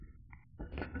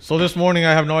So this morning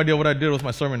I have no idea what I did with my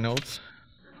sermon notes.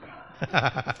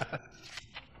 But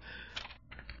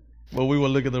we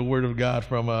will look at the Word of God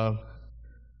from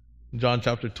John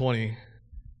chapter 20,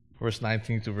 verse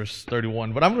 19 to verse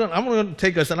 31. But I'm going to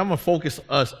take us and I'm going to focus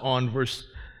us on verse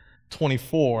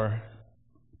 24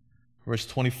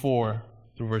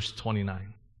 through verse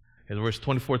 29. Okay, verse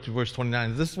 24 through verse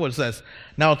 29. This is what it says.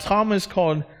 Now Thomas,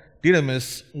 called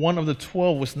Didymus, one of the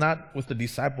 12, was not with the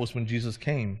disciples when Jesus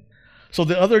came. So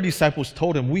the other disciples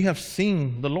told him, "We have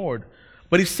seen the Lord."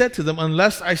 But he said to them,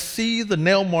 "Unless I see the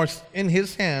nail marks in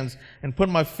his hands, and put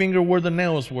my finger where the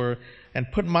nails were,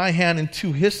 and put my hand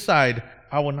into his side,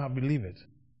 I will not believe it."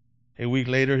 A week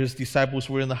later, his disciples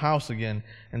were in the house again,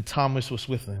 and Thomas was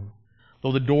with them.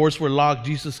 Though the doors were locked,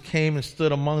 Jesus came and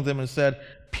stood among them and said,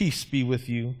 "Peace be with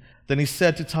you." Then he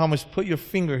said to Thomas, "Put your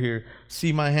finger here,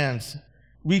 see my hands.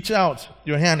 Reach out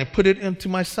your hand and put it into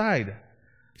my side.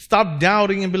 Stop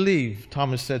doubting and believe."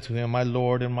 Thomas said to him, "My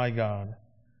Lord and my God."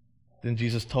 Then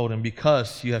Jesus told him,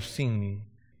 "Because you have seen me,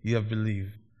 you have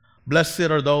believed. Blessed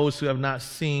are those who have not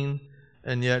seen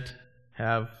and yet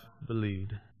have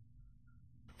believed."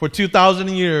 For 2,000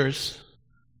 years,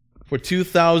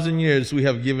 we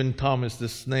have given Thomas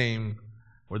this name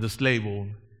or this label,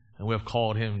 and we have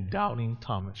called him Doubting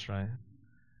Thomas, right?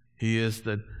 He is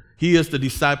the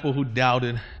disciple who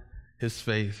doubted his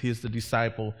faith. He is the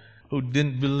disciple who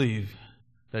didn't believe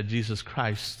that Jesus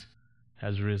Christ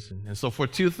has risen. And so for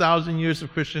 2,000 years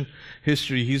of Christian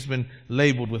history, he's been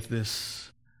labeled with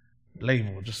this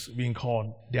label, just being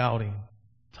called Doubting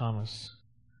Thomas.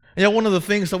 And yet one of the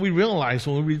things that we realized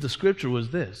when we read the scripture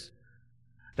was this,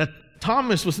 that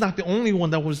Thomas was not the only one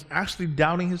that was actually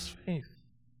doubting his faith.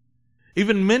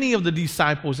 Even many of the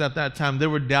disciples at that time, they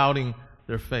were doubting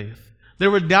their faith. They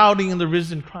were doubting in the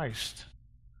risen Christ.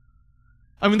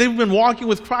 I mean, they've been walking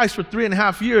with Christ for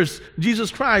 3.5 years. Jesus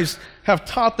Christ have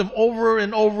taught them over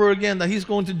and over again that he's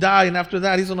going to die, and after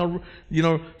that he's going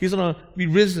to be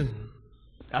risen.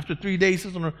 After 3 days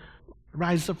he's going to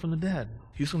rise up from the dead.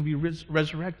 He's going to be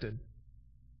resurrected.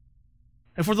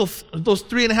 And for those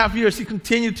 3.5 years he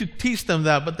continued to teach them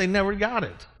that, but they never got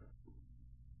it.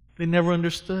 They never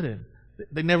understood it.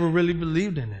 They never really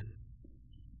believed in it.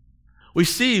 We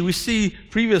see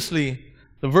previously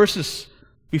the verses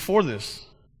before this.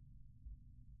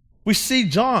 We see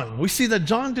that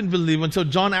John didn't believe until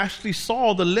John actually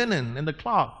saw the linen and the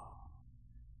cloth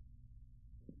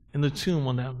in the tomb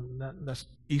on that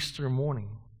Easter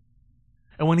morning.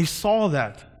 And when he saw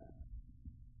that,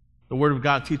 the Word of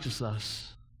God teaches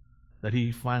us that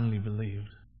he finally believed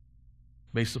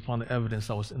based upon the evidence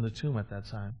that was in the tomb at that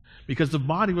time. Because the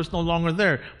body was no longer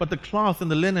there, but the cloth and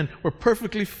the linen were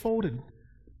perfectly folded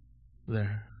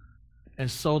there. And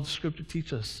so the scripture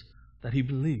teaches us that he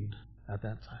believed at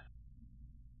that time.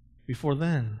 Before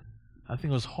then, I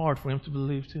think it was hard for him to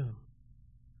believe too.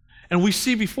 And we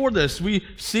see before this, we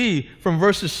see from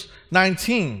verses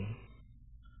 19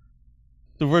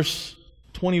 to verse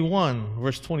 21,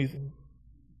 verse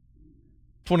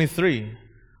 23,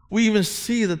 we even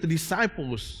see that the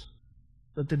disciples,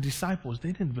 they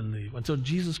didn't believe until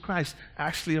Jesus Christ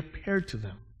actually appeared to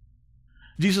them.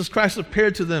 Jesus Christ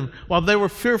appeared to them while they were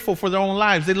fearful for their own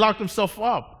lives. They locked themselves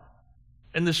up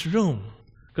in this room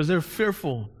because they're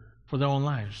fearful for their own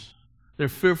lives. They're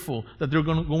fearful that they're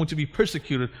going to be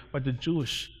persecuted by the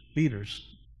Jewish leaders.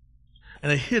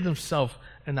 And they hid themselves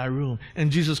in that room.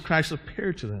 And Jesus Christ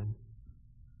appeared to them.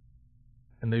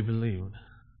 And they believed.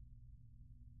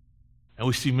 And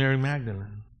we see Mary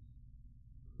Magdalene.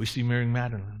 We see Mary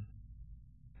Magdalene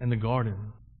in the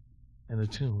garden, in the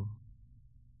tomb.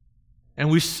 And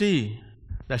we see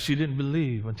that she didn't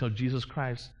believe until Jesus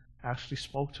Christ actually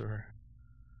spoke to her.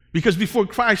 Because before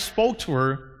Christ spoke to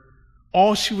her,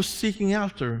 all she was seeking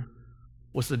after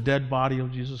was the dead body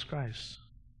of Jesus Christ.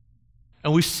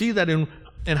 And we see that in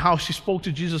how she spoke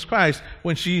to Jesus Christ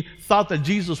when she thought that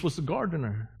Jesus was the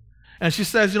gardener. And she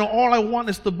says, all I want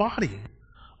is the body.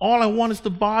 All I want is the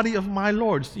body of my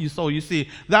Lord. So you see,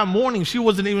 that morning she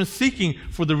wasn't even seeking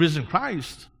for the risen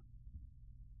Christ.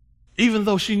 Even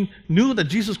though she knew that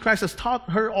Jesus Christ has taught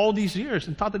her all these years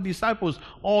and taught the disciples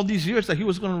all these years that he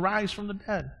was going to rise from the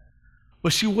dead.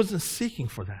 But she wasn't seeking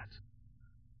for that.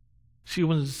 She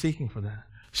wasn't seeking for that.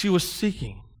 She was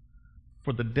seeking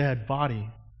for the dead body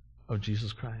of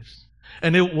Jesus Christ.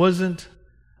 And it wasn't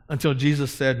until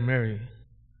Jesus said, "Mary,"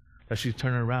 that she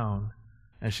turned around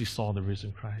and she saw the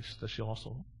risen Christ, that she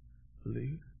also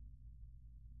believed.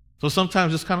 So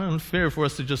sometimes it's kind of unfair for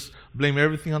us to just blame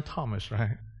everything on Thomas,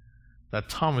 right? That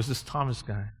this Thomas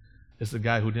guy, is the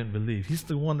guy who didn't believe. He's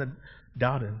the one that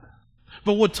doubted.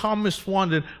 But what Thomas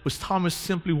wanted was Thomas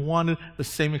simply wanted the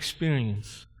same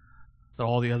experience that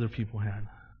all the other people had,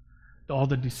 that all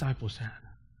the disciples had,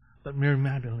 that Mary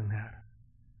Magdalene had.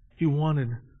 He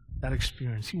wanted that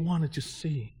experience. He wanted to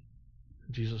see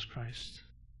Jesus Christ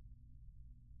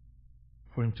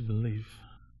for him to believe.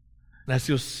 And as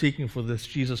he was seeking for this,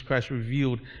 Jesus Christ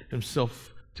revealed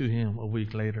himself to him a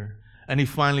week later. And he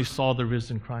finally saw the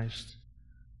risen Christ.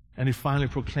 And he finally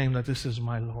proclaimed that this is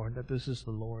my Lord, that this is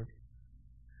the Lord.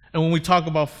 And when we talk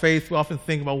about faith, we often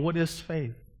think about, what is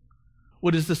faith?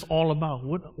 What is this all about?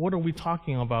 What are we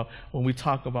talking about when we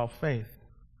talk about faith?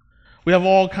 We have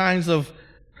all kinds of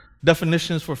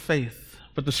definitions for faith,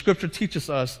 but the scripture teaches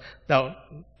us that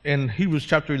in Hebrews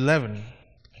chapter 11,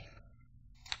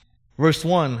 verse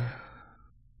 1,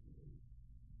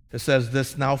 it says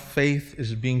this: now faith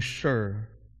is being sure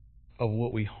of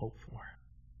what we hope for.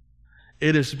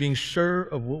 It is being sure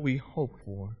of what we hope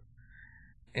for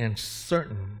and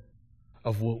certain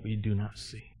of what we do not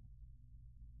see.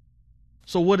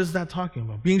 So what is that talking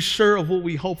about? Being sure of what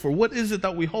we hope for. What is it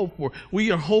that we hope for?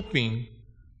 We are hoping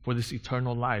for this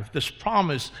eternal life, this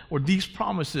promise or these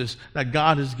promises that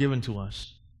God has given to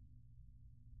us.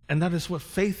 And that is what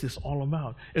faith is all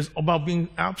about. It's about being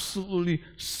absolutely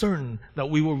certain that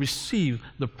we will receive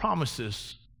the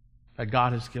promises that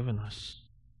God has given us.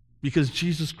 Because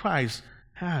Jesus Christ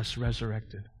has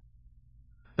resurrected.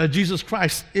 That Jesus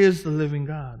Christ is the living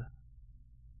God.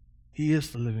 He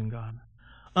is the living God.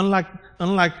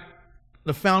 Unlike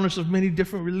the founders of many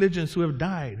different religions who have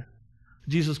died,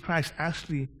 Jesus Christ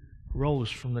actually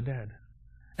rose from the dead.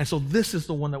 And so this is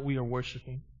the one that we are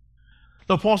worshiping.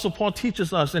 The Apostle Paul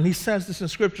teaches us, and he says this in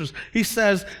Scriptures, he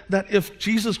says that if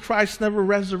Jesus Christ never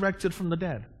resurrected from the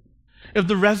dead, if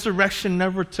the resurrection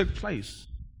never took place,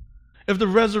 if the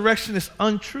resurrection is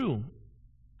untrue,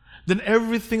 then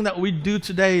everything that we do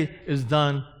today is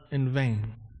done in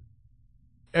vain.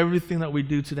 Everything that we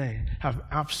do today have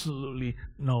absolutely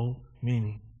no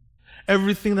meaning.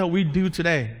 Everything that we do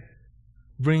today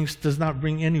does not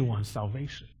bring anyone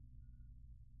salvation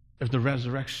if the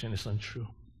resurrection is untrue.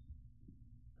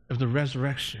 If the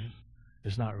resurrection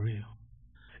is not real.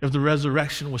 If the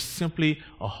resurrection was simply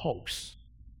a hoax,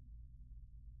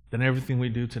 then everything we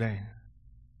do today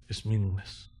is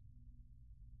meaningless.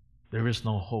 There is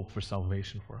no hope for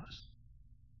salvation for us.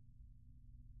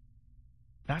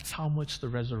 That's how much the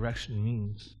resurrection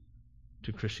means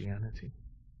to Christianity.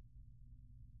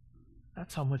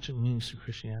 That's how much it means to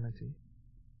Christianity.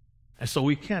 And so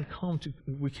we can't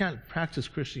practice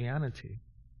Christianity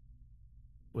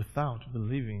without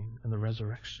believing in the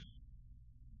resurrection.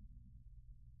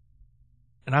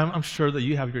 And I'm sure that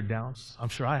you have your doubts. I'm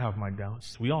sure I have my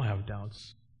doubts. We all have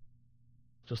doubts.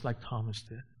 Just like Thomas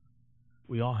did.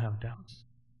 We all have doubts.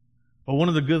 But one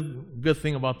of the good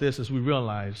thing about this is we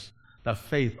realize that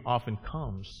faith often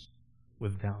comes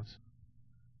with doubt.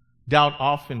 Doubt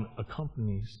often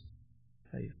accompanies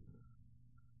faith.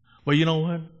 But you know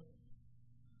what?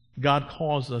 God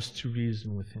calls us to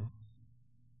reason with Him.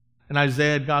 In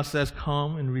Isaiah, God says,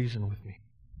 come and reason with me.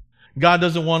 God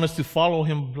doesn't want us to follow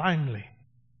Him blindly,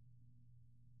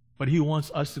 but He wants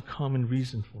us to come and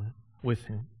reason with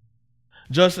Him.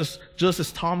 Just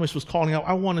as Thomas was calling out,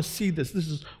 I want to see this. This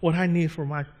is what I need for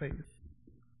my faith.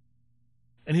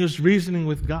 And he was reasoning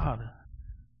with God.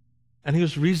 And he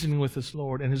was reasoning with his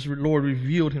Lord. And his Lord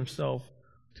revealed Himself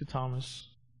to Thomas.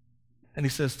 And He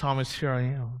says, Thomas, here I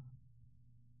am.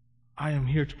 I am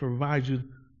here to provide you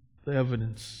the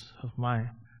evidence of my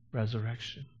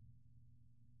resurrection.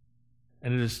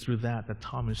 And it is through that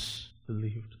Thomas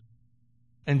believed.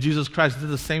 And Jesus Christ did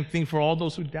the same thing for all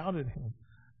those who doubted Him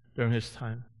during His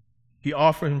time. He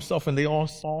offered Himself, and they all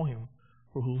saw Him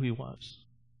for who He was.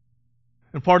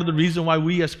 And part of the reason why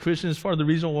we as Christians, part of the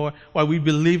reason why we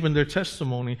believe in their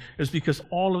testimony is because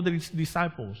all of the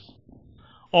disciples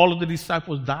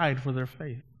died for their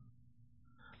faith.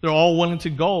 They're all willing to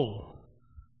go.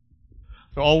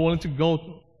 They're all willing to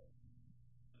go.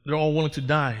 They're all willing to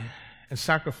die and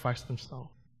sacrifice themselves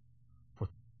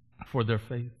for their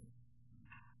faith.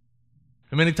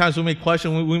 And many times we may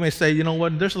question, we may say, you know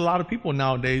what, there's a lot of people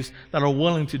nowadays that are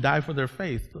willing to die for their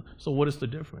faith. So what is the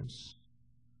difference?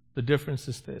 The difference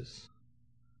is this.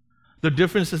 The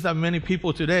difference is that many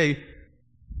people today,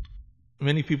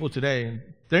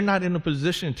 they're not in a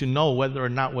position to know whether or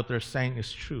not what they're saying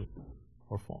is true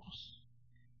or false.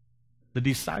 The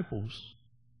disciples,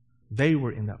 they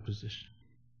were in that position.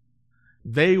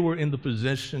 They were in the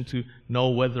position to know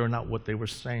whether or not what they were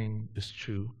saying is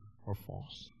true or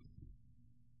false.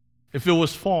 If it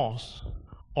was false,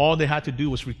 all they had to do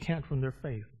was recant from their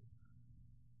faith,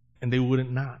 and they would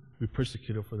not be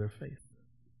persecuted for their faith.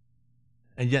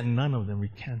 And yet none of them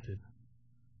recanted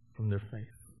from their faith.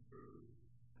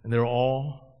 And they were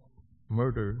all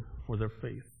murdered for their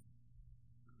faith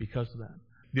because of that.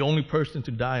 The only person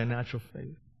to die in natural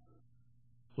faith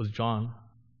was John,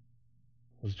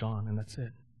 and that's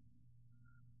it.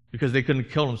 Because they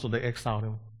couldn't kill him, so they exiled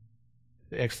him.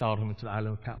 They exiled him into the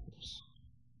island of Patmos.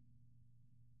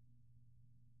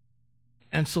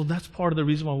 And so that's part of the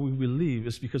reason why we believe,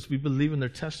 is because we believe in their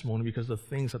testimony because of the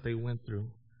things that they went through.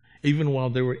 Even while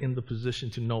they were in the position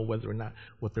to know whether or not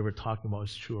what they were talking about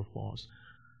is true or false,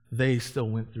 they still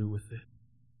went through with it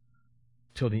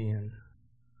till the end,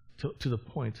 to the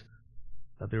point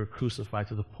that they were crucified,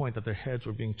 to the point that their heads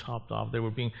were being chopped off.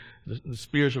 The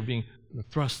spears were being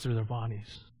thrust through their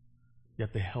bodies.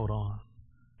 Yet they held on,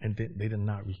 and they did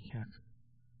not recant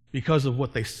because of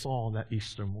what they saw that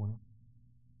Easter morning.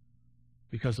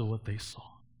 Because of what they saw,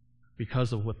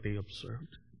 because of what they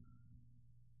observed.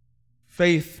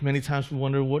 Faith, many times we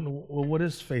wonder, what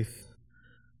is faith?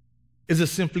 Is it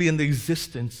simply in the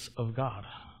existence of God?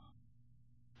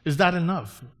 Is that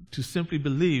enough to simply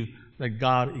believe that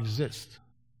God exists?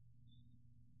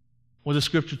 Well, the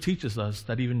scripture teaches us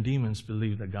that even demons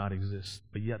believe that God exists,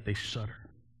 but yet they shudder.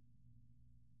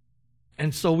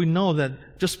 And so we know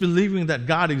that just believing that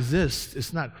God exists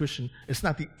is not Christian. It's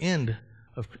not the end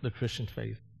of the Christian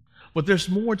faith. But there's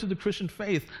more to the Christian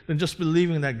faith than just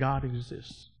believing that God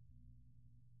exists.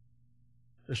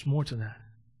 There's more to that.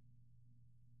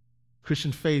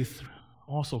 Christian faith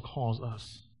also calls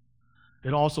us.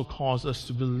 It also calls us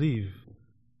to believe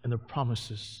in the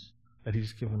promises that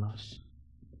He's given us.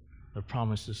 The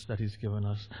promises that He's given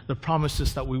us. The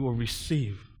promises that we will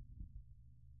receive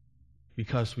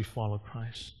because we follow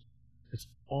Christ. It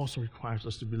also requires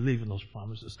us to believe in those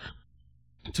promises.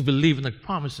 To believe in the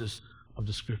promises of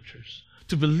the Scriptures.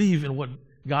 To believe in what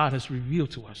God has revealed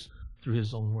to us through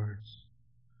His own words.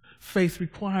 Faith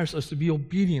requires us to be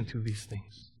obedient to these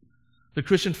things. The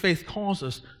Christian faith calls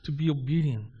us to be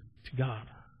obedient to God.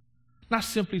 Not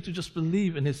simply to just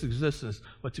believe in His existence,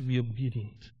 but to be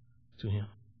obedient to Him.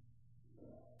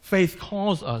 Faith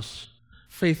calls us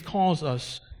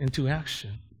into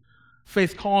action.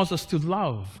 Faith calls us to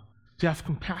love, to have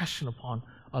compassion upon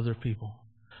other people.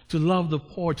 To love the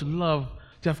poor, to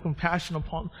have compassion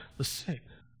upon the sick.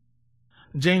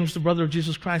 James, the brother of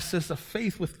Jesus Christ, says that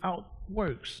faith without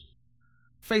works,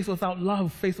 faith without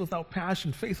love, faith without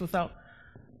passion, faith without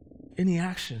any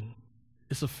action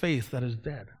is a faith that is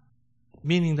dead.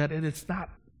 Meaning that it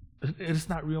is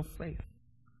not real faith.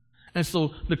 And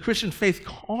so the Christian faith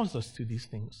calls us to these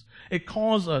things. It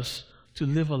calls us to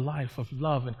live a life of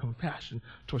love and compassion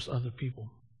towards other people.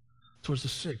 Towards the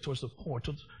sick, towards the poor,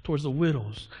 towards the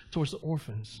widows, towards the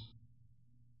orphans,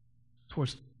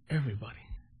 towards everybody.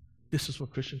 This is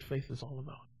what Christian faith is all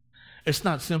about. It's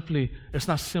not simply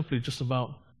just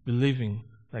about believing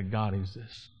that God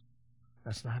exists.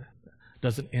 That's not it. It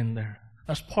doesn't end there.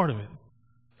 That's part of it.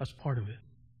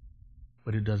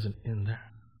 But it doesn't end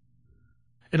there.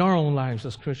 In our own lives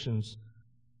as Christians,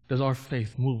 does our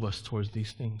faith move us towards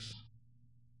these things?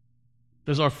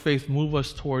 Does our faith move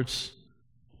us towards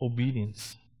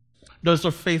obedience? Does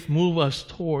our faith move us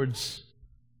towards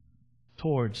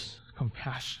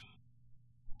compassion,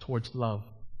 towards love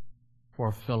for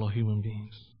our fellow human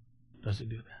beings? Does it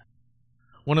do that?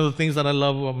 One of the things that I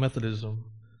love about Methodism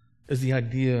is the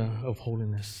idea of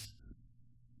holiness,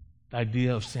 the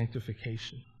idea of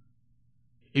sanctification.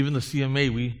 Even the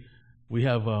CMA, we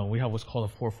have what's called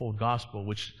a fourfold gospel,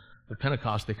 which the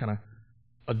Pentecost, they kind of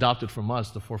adopted from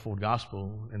us, the fourfold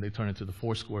gospel, and they turned it to the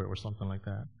Foursquare or something like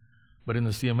that. But in the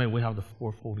CMA, we have the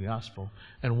fourfold gospel.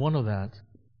 And one of that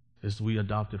is we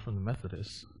adopted from the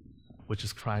Methodists, which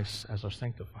is Christ as our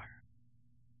sanctifier.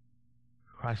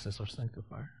 Christ as our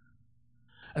sanctifier.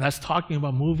 And that's talking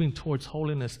about moving towards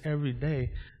holiness every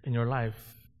day in your life.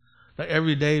 That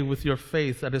every day with your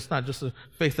faith, that it's not just a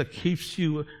faith that keeps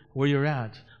you where you're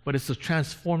at, but it's a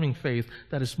transforming faith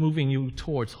that is moving you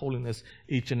towards holiness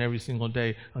each and every single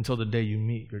day until the day you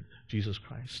meet your Jesus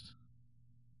Christ.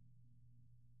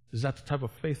 Is that the type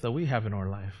of faith that we have in our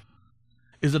life?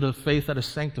 Is it a faith that is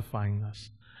sanctifying us?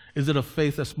 Is it a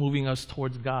faith that's moving us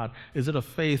towards God? Is it a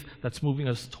faith that's moving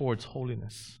us towards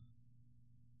holiness?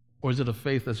 Or is it a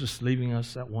faith that's just leaving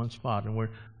us at one spot and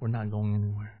we're not going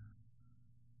anywhere?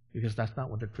 Because that's not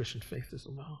what the Christian faith is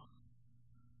about.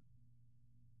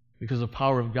 Because the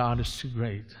power of God is too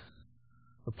great.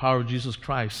 The power of Jesus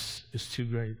Christ is too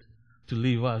great to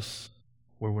leave us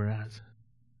where we're at.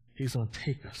 He's going to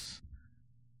take us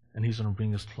and He's going to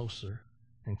bring us closer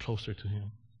and closer to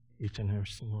Him each and every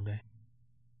single day.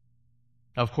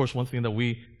 Now, of course, one thing that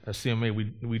we, as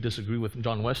CMA, we disagree with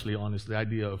John Wesley on is the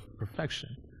idea of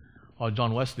perfection.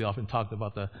 John Wesley often talked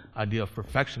about the idea of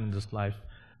perfection in this life,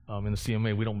 in the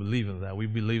CMA, we don't believe in that. We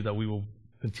believe that we will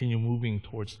continue moving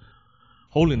towards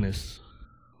holiness,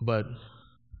 but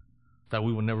that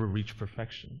we will never reach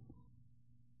perfection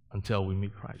until we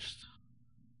meet Christ.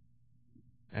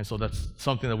 And so that's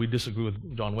something that we disagree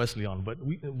with John Wesley on. But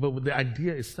the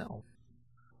idea itself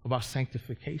about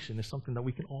sanctification is something that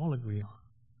we can all agree on.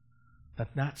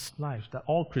 That's life, that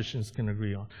all Christians can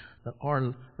agree on.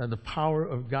 That the power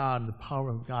of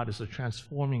God is a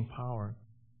transforming power.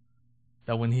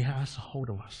 That when He has a hold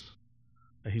of us,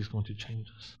 that He's going to change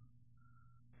us.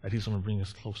 That He's going to bring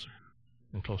us closer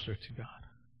and closer to God.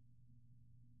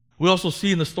 We also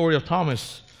see in the story of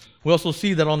Thomas, we also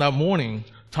see that on that morning,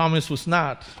 Thomas was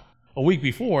not, a week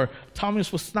before,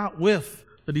 Thomas was not with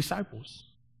the disciples.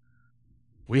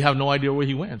 We have no idea where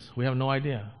he went. We have no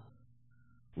idea.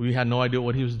 We had no idea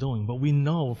what he was doing. But we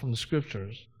know from the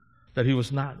scriptures that he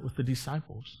was not with the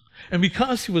disciples. And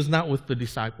because he was not with the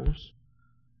disciples,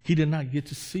 he did not get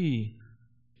to see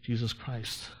Jesus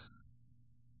Christ.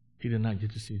 He did not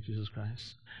get to see Jesus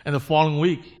Christ. And the following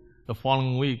week,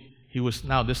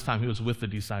 this time he was with the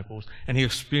disciples, and he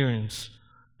experienced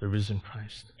the risen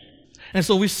Christ. And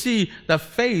so we see that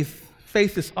faith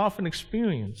is often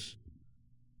experienced,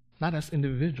 not as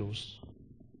individuals,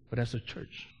 but as a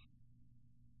church.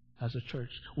 As a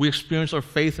church. We experience our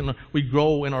faith and we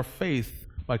grow in our faith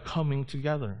by coming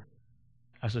together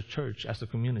as a church, as a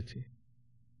community.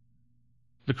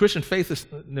 The Christian faith is,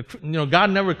 God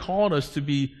never called us to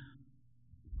be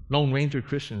Lone Ranger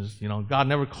Christians. God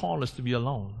never called us to be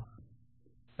alone.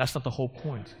 That's not the whole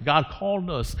point. God called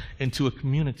us into a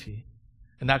community,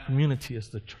 and that community is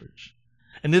the church.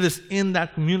 And it is in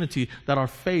that community that our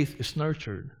faith is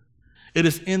nurtured. It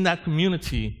is in that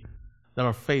community that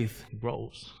our faith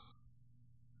grows.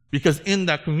 Because in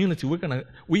that community,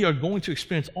 we are going to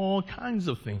experience all kinds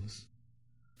of things.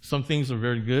 Some things are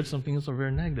very good, some things are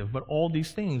very negative. But all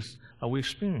these things that we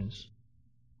experience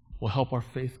will help our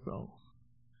faith grow.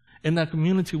 In that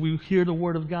community, we hear the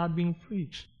Word of God being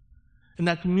preached. In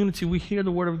that community, we hear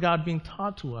the Word of God being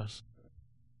taught to us.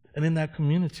 And in that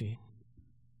community,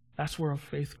 that's where our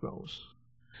faith grows.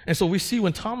 And so we see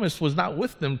when Thomas was not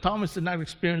with them, Thomas did not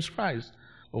experience Christ.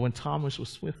 But when Thomas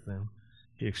was with them,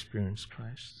 he experienced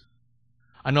Christ.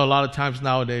 I know a lot of times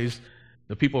nowadays,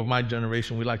 the people of my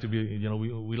generation, we like to be,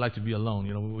 we like to be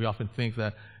alone. We often think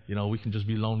that, we can just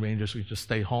be lone rangers, we just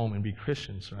stay home and be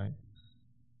Christians, right?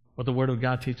 But the Word of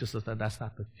God teaches us that that's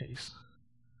not the case.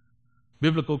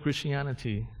 Biblical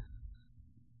Christianity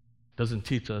doesn't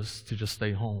teach us to just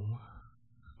stay home.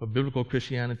 But biblical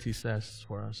Christianity says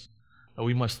for us that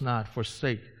we must not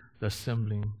forsake the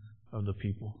assembling of the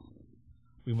people.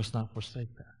 We must not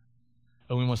forsake that.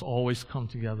 And we must always come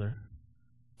together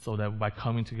so that by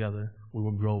coming together, we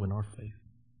will grow in our faith.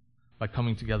 By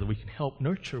coming together, we can help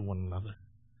nurture one another.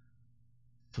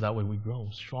 So that way we grow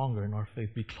stronger in our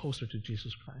faith, be closer to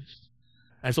Jesus Christ.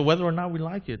 And so whether or not we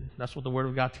like it, that's what the Word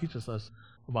of God teaches us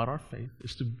about our faith,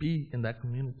 is to be in that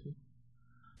community,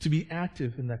 to be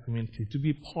active in that community, to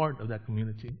be part of that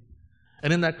community.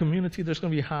 And in that community, there's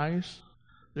going to be highs,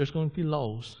 there's going to be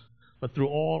lows. But through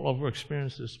all of our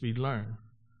experiences, we learn.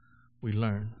 We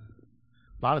learn.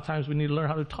 A lot of times we need to learn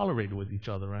how to tolerate with each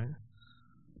other, right?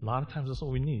 A lot of times that's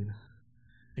what we need.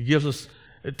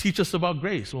 It teaches us about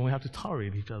grace when we have to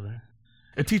tolerate each other.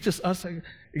 It teaches us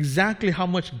exactly how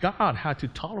much God had to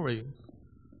tolerate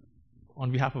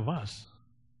on behalf of us.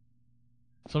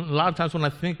 So a lot of times when I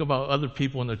think about other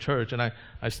people in the church, and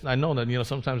I know that,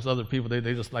 sometimes other people, they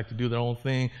just like to do their own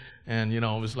thing, and,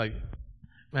 it's like,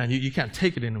 man, you can't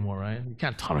take it anymore, right? You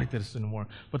can't tolerate this anymore.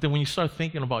 But then when you start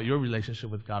thinking about your relationship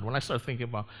with God, when I start thinking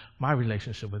about my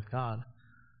relationship with God,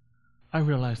 I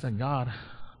realize that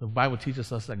the Bible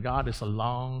teaches us that God is a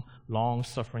long,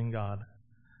 long-suffering God.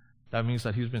 That means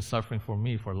that He's been suffering for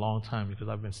me for a long time because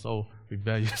I've been so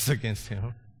rebellious against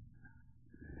Him.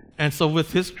 And so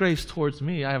with His grace towards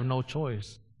me, I have no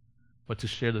choice but to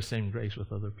share the same grace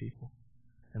with other people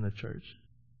in the church.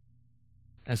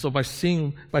 And so by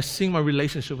seeing my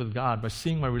relationship with God, by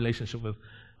seeing my relationship with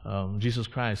Jesus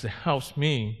Christ, it helps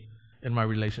me in my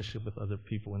relationship with other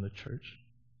people in the church.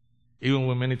 Even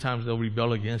when many times they'll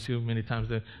rebel against you, many times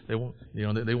they won't,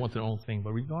 they want their own thing.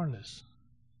 But regardless,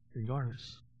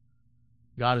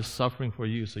 God is suffering for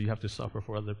you, so you have to suffer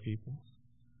for other people.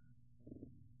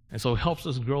 And so it helps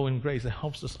us grow in grace. It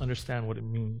helps us understand what it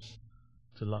means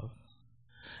to love.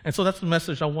 And so that's the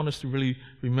message I want us to really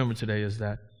remember today, is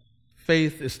that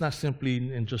faith is not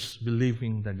simply in just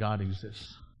believing that God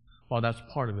exists. While that's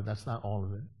part of it, that's not all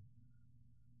of it.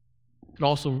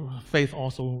 Faith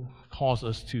also calls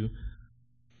us to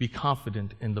be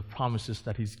confident in the promises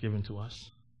that He's given to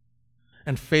us.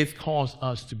 And faith calls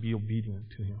us to be obedient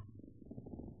to Him.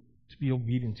 To be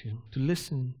obedient to Him. To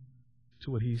listen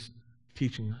to what He's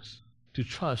teaching us. To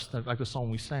trust, like the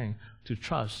song we sang, to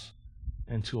trust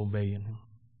and to obey in Him.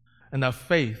 And that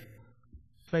faith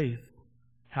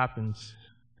happens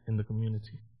in the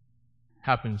community.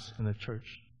 Happens in the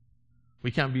church. We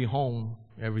can't be home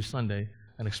every Sunday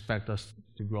and expect us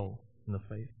to grow in the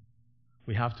faith.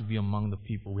 We have to be among the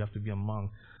people. We have to be among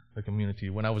the community.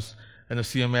 When I was in the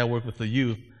CMA, I worked with the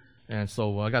youth, and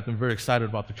so I got them very excited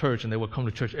about the church, and they would come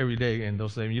to church every day, and they'll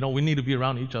say, we need to be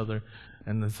around each other.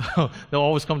 And so they'll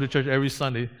always come to church every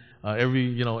Sunday,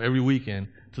 every weekend,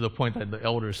 to the point that the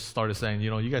elders started saying,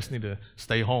 you guys need to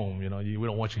stay home. We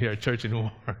don't want you here at church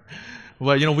anymore.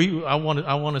 But I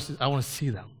want to see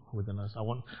that within us. I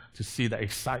want to see that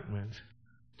excitement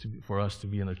for us to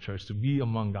be in the church, to be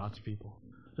among God's people.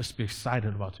 Just be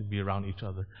excited about to be around each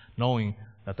other, knowing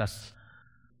that that's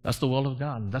the will of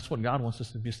God. And that's what God wants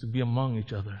us to be, is to be among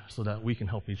each other so that we can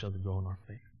help each other grow in our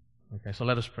faith. Okay, so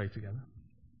let us pray together.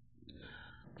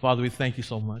 Father, we thank you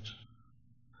so much.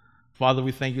 Father,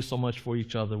 we thank you so much for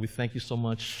each other. We thank you so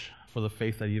much for the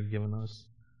faith that you've given us.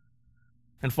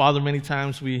 And Father, many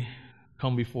times we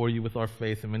come before you with our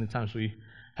faith, and many times we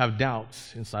have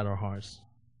doubts inside our hearts.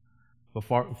 But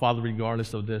Father,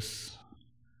 regardless of this,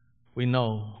 we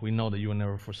know that you will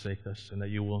never forsake us and that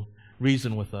you will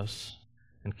reason with us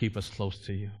and keep us close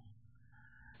to you.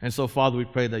 And so, Father, we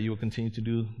pray that you will continue to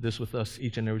do this with us,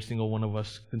 each and every single one of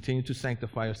us. Continue to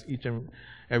sanctify us each and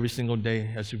every single day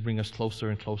as you bring us closer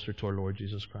and closer to our Lord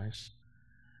Jesus Christ.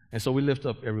 And so we lift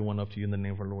up everyone up to you in the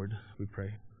name of our Lord, we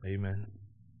pray. Amen.